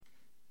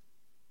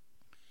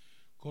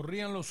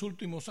Corrían los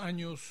últimos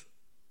años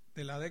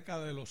de la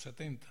década de los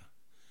 70.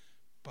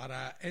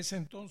 Para ese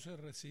entonces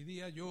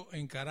residía yo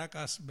en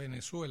Caracas,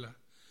 Venezuela,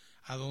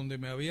 a donde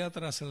me había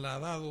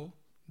trasladado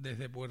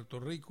desde Puerto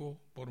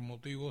Rico por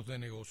motivos de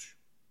negocio.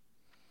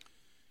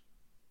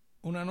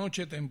 Una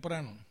noche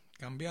temprano,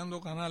 cambiando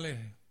canales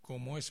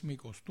como es mi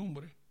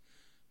costumbre,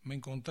 me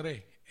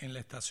encontré en la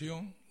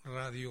estación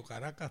Radio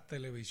Caracas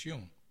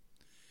Televisión,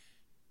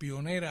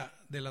 pionera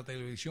de la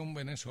televisión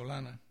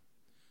venezolana,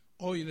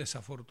 hoy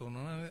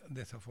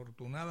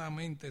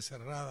desafortunadamente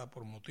cerrada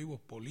por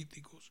motivos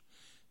políticos.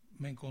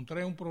 Me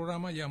encontré un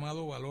programa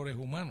llamado Valores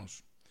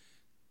Humanos,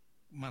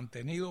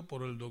 mantenido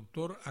por el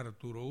doctor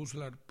Arturo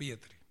Uslar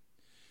Pietri,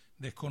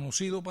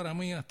 desconocido para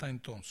mí hasta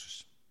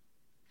entonces.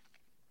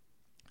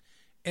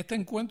 Este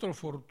encuentro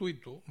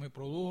fortuito me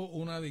produjo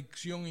una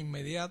adicción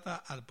inmediata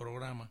al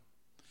programa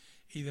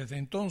y desde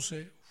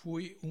entonces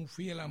fui un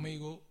fiel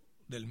amigo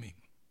del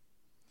mismo.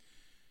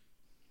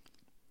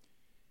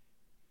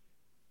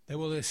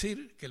 Debo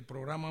decir que el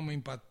programa me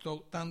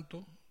impactó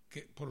tanto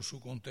que por su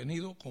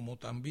contenido como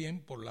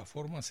también por la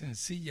forma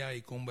sencilla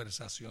y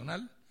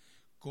conversacional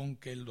con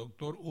que el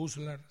doctor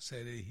Uslar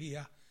se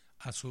dirigía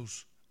a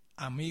sus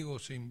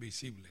amigos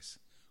invisibles,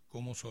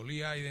 como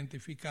solía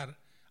identificar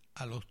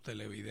a los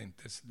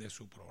televidentes de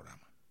su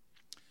programa.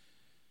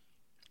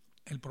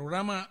 El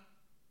programa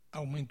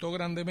aumentó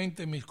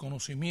grandemente mis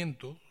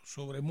conocimientos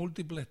sobre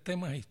múltiples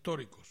temas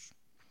históricos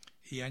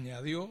y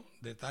añadió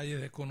detalles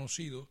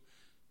desconocidos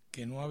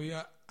que no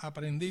había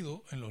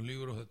aprendido en los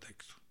libros de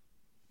texto.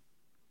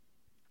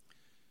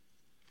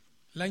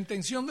 La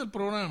intención del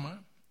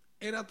programa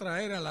era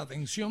traer a la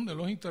atención de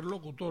los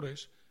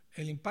interlocutores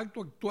el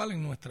impacto actual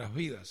en nuestras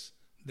vidas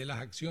de las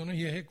acciones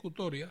y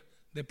ejecutorias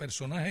de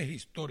personajes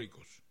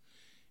históricos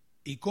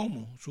y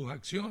cómo sus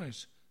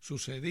acciones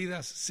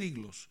sucedidas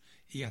siglos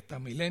y hasta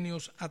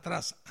milenios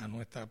atrás a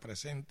nuestra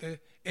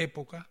presente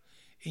época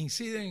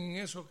inciden en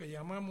eso que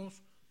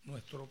llamamos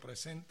nuestro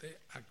presente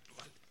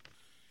actual.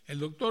 El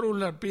doctor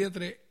Uslar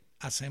Pietri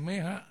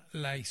asemeja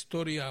la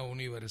historia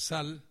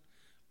universal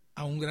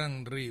a un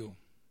gran río,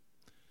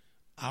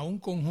 a un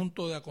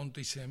conjunto de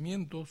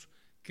acontecimientos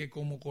que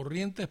como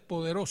corrientes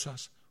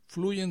poderosas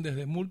fluyen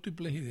desde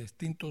múltiples y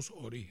distintos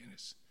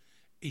orígenes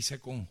y se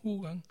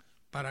conjugan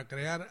para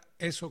crear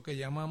eso que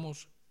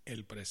llamamos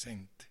el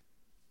presente.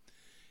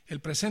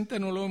 El presente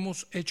no lo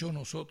hemos hecho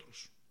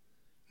nosotros,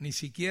 ni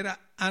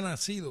siquiera ha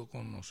nacido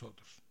con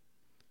nosotros.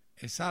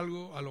 Es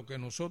algo a lo que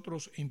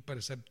nosotros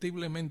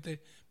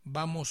imperceptiblemente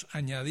vamos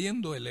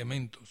añadiendo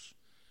elementos,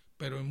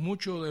 pero en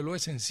mucho de lo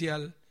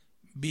esencial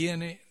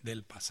viene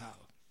del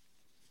pasado.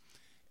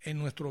 En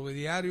nuestro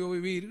diario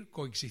vivir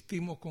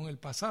coexistimos con el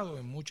pasado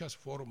en muchas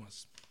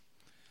formas.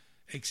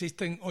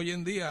 Existen hoy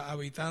en día,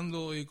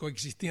 habitando y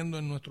coexistiendo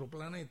en nuestro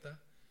planeta,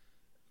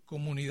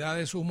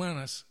 comunidades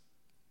humanas,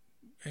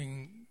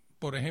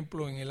 por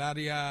ejemplo, en el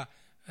área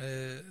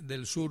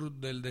del sur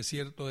del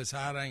desierto de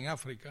Sahara en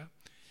África,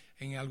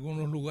 en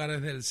algunos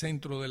lugares del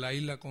centro de la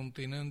isla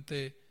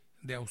continente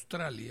de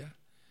Australia,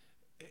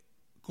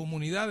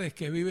 comunidades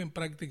que viven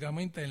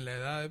prácticamente en la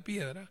edad de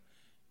piedra,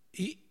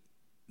 y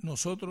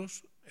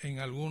nosotros en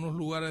algunos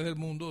lugares del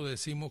mundo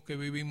decimos que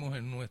vivimos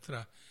en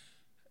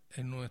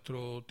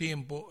nuestro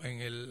tiempo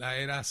en la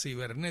era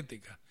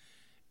cibernética.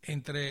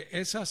 Entre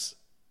esos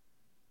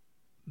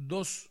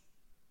dos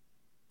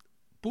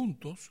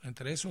puntos,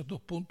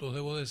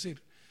 debo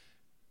decir,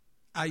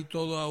 hay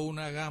toda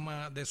una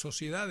gama de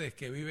sociedades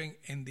que viven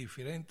en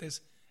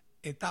diferentes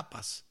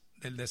etapas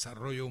del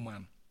desarrollo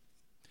humano.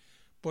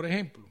 Por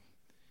ejemplo,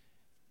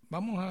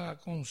 vamos a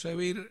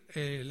concebir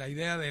la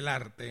idea del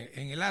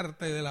arte. En el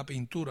arte de la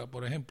pintura,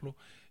 por ejemplo,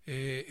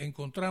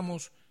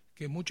 encontramos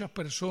que muchas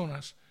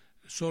personas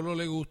solo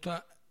les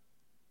gusta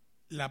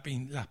las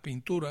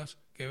pinturas,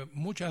 que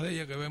muchas de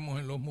ellas que vemos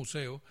en los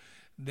museos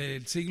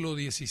del siglo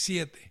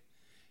XVII,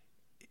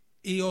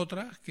 y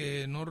otras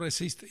que no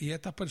resisten, y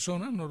estas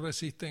personas no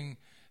resisten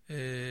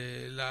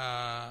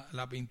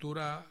la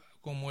pintura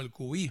como el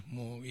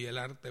cubismo y el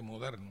arte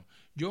moderno.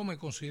 Yo me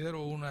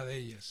considero una de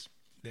ellas,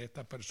 de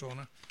estas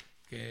personas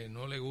que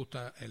no le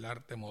gusta el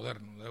arte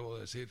moderno, debo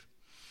decir.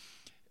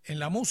 En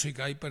la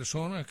música hay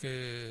personas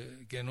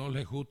que no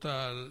les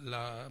gusta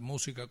la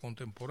música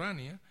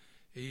contemporánea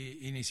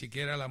y ni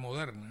siquiera la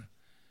moderna.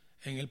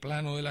 En el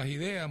plano de las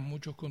ideas,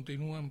 muchos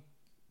continúan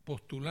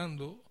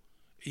postulando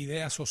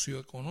ideas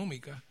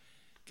socioeconómicas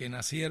que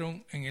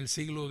nacieron en el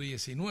siglo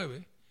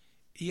XIX,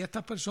 y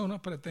estas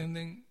personas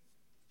pretenden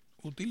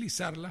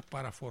utilizarlas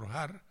para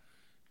forjar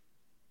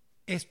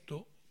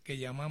esto que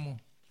llamamos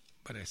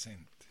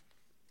presente.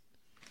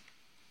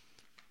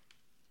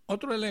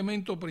 Otro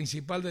elemento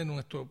principal de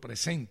nuestro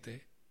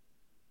presente,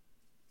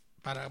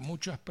 para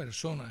muchas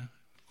personas,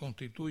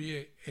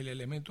 constituye el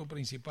elemento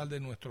principal de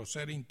nuestro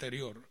ser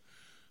interior.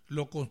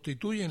 Lo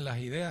constituyen las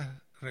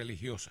ideas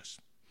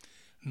religiosas.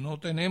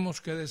 No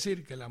tenemos que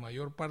decir que la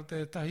mayor parte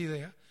de estas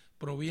ideas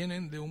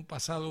provienen de un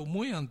pasado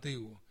muy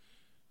antiguo,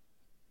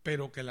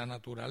 pero que la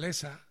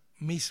naturaleza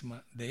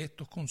misma de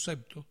estos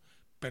conceptos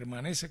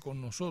permanece con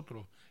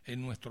nosotros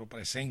en nuestro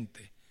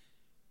presente,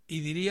 y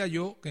diría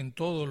yo que en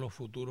todos los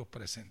futuros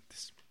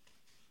presentes.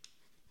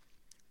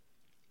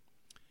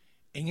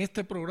 En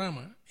este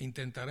programa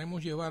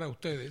intentaremos llevar a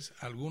ustedes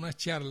algunas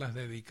charlas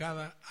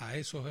dedicadas a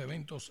esos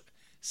eventos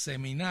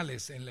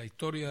seminales en la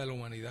historia de la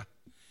humanidad,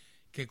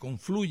 que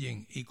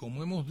confluyen y,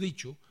 como hemos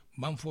dicho,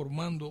 van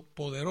formando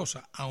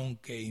poderosas,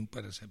 aunque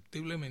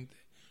imperceptiblemente,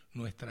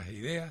 nuestras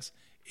ideas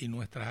y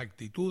nuestras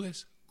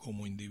actitudes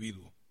como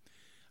individuos,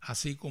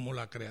 así como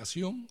la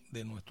creación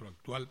de nuestro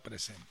actual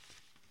presente.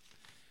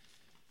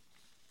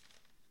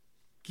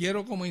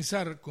 Quiero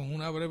comenzar con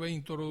una breve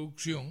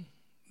introducción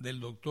del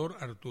doctor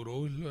Arturo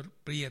Uslar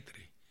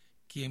Pietri,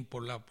 quien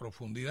por la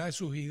profundidad de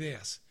sus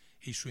ideas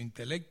y su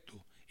intelecto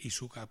y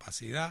su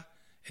capacidad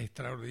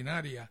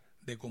extraordinaria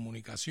de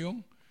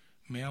comunicación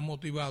me ha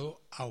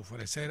motivado a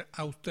ofrecer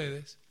a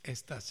ustedes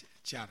estas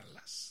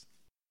charlas.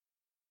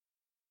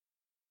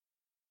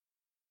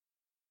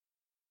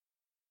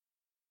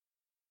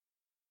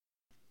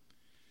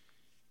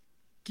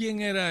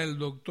 ¿Quién era el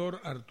doctor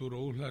Arturo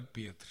Uslar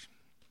Pietri?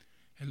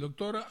 El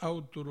doctor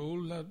Arturo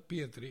Uslar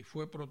Pietri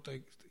fue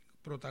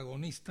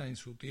protagonista en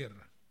su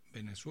tierra,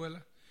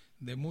 Venezuela,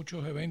 de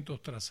muchos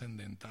eventos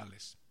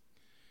trascendentales.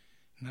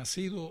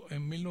 Nacido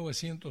en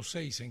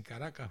 1906 en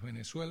Caracas,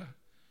 Venezuela,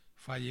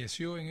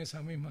 falleció en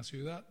esa misma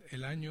ciudad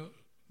el año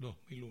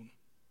 2001.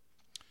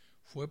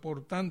 Fue,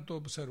 por tanto,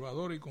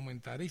 observador y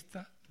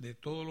comentarista de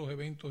todos los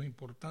eventos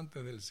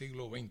importantes del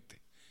siglo XX,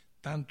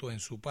 tanto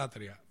en su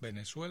patria,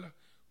 Venezuela,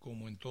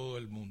 como en todo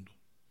el mundo.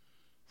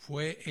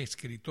 Fue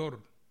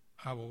escritor,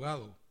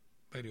 abogado,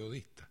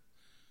 periodista,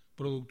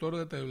 productor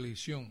de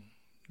televisión,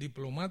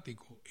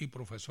 diplomático y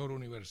profesor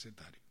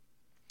universitario.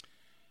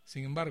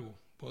 Sin embargo,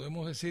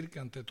 podemos decir que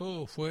ante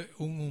todo fue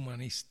un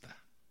humanista,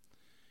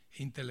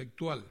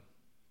 intelectual,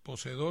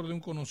 poseedor de un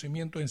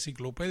conocimiento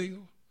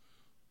enciclopédico.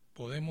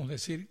 Podemos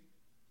decir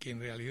que en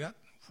realidad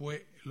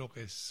fue lo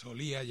que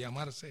solía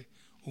llamarse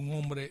un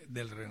hombre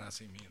del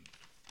Renacimiento.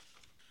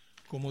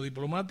 Como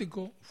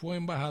diplomático, fue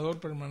embajador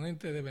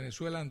permanente de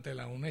Venezuela ante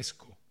la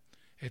UNESCO.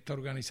 Esta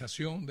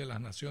organización de las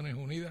Naciones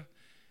Unidas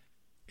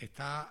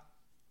está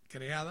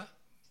creada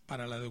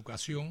para la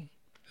educación,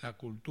 la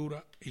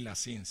cultura y la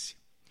ciencia.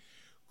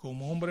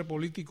 Como hombre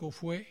político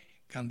fue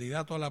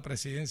candidato a la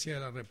presidencia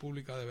de la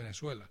República de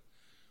Venezuela,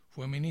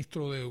 fue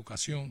ministro de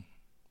Educación,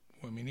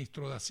 fue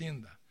ministro de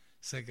Hacienda,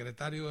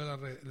 secretario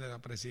de la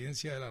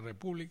Presidencia de la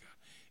República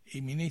y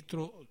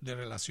ministro de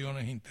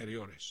Relaciones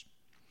Interiores.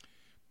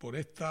 Por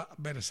esta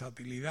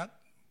versatilidad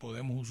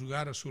podemos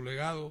juzgar su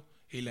legado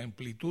y la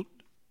amplitud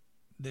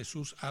de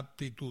sus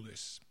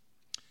aptitudes.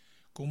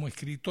 Como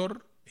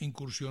escritor,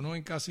 incursionó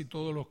en casi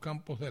todos los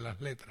campos de las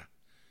letras.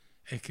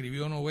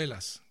 Escribió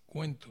novelas,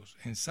 cuentos,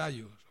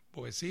 ensayos,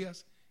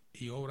 poesías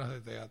y obras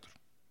de teatro.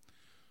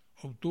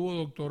 Obtuvo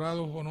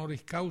doctorados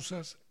honoris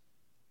causa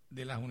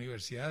de las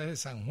universidades de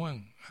San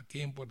Juan,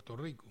 aquí en Puerto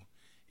Rico,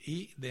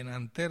 y de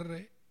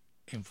Nanterre,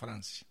 en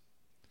Francia.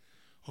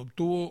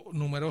 Obtuvo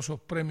numerosos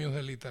premios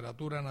de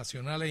literatura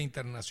nacional e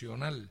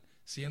internacional,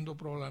 siendo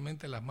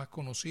probablemente las más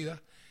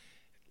conocidas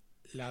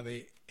la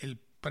de el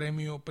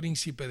Premio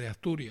Príncipe de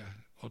Asturias,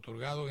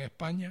 otorgado en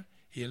España,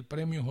 y el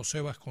Premio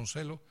José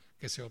Vasconcelos,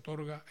 que se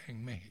otorga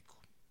en México.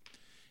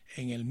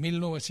 En el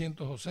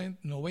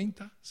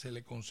 1990 se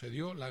le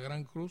concedió la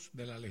Gran Cruz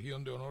de la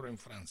Legión de Honor en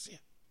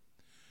Francia.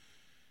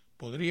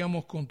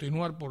 Podríamos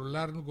continuar por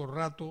largo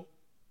rato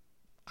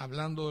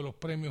hablando de los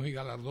premios y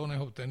galardones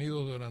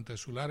obtenidos durante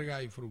su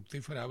larga y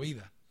fructífera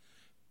vida,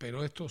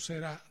 pero esto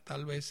será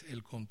tal vez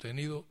el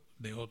contenido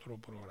de otro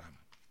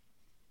programa.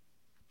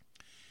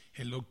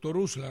 El doctor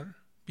Uslar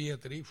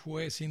Pietri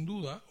fue sin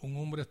duda un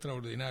hombre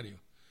extraordinario.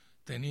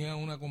 Tenía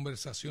una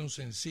conversación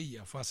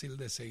sencilla, fácil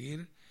de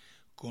seguir,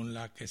 con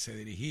la que se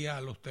dirigía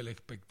a los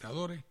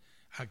telespectadores,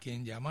 a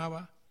quien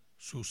llamaba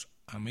sus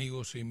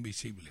amigos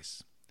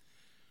invisibles.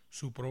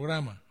 Su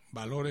programa,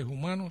 Valores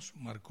Humanos,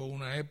 marcó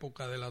una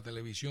época de la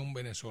televisión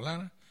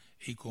venezolana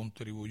y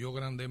contribuyó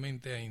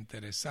grandemente a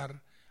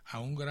interesar a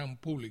un gran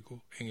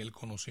público en el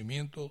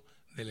conocimiento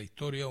de la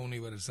historia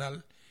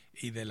universal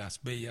y de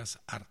las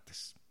bellas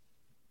artes.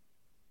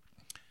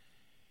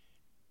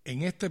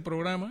 En este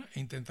programa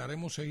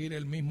intentaremos seguir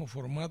el mismo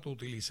formato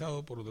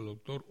utilizado por el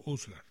doctor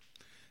Uslar.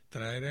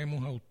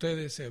 Traeremos a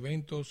ustedes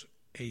eventos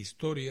e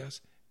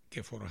historias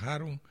que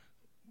forjaron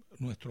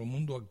nuestro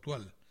mundo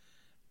actual,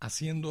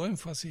 haciendo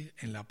énfasis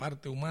en la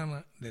parte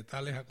humana de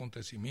tales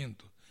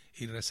acontecimientos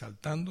y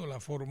resaltando la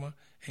forma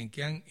en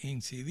que han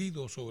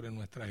incidido sobre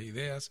nuestras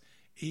ideas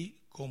y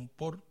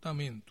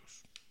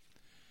comportamientos.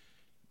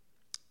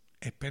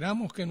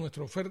 Esperamos que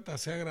nuestra oferta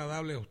sea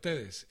agradable a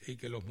ustedes y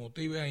que los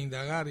motive a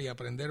indagar y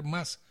aprender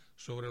más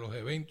sobre los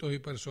eventos y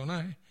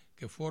personajes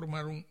que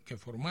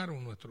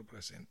formaron nuestro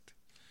presente.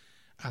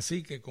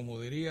 Así que,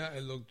 como diría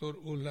el doctor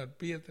Uslar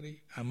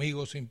Pietri,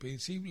 amigos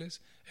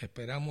invisibles,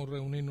 esperamos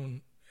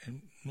reunirnos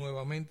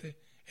nuevamente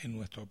en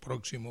nuestro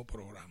próximo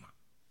programa.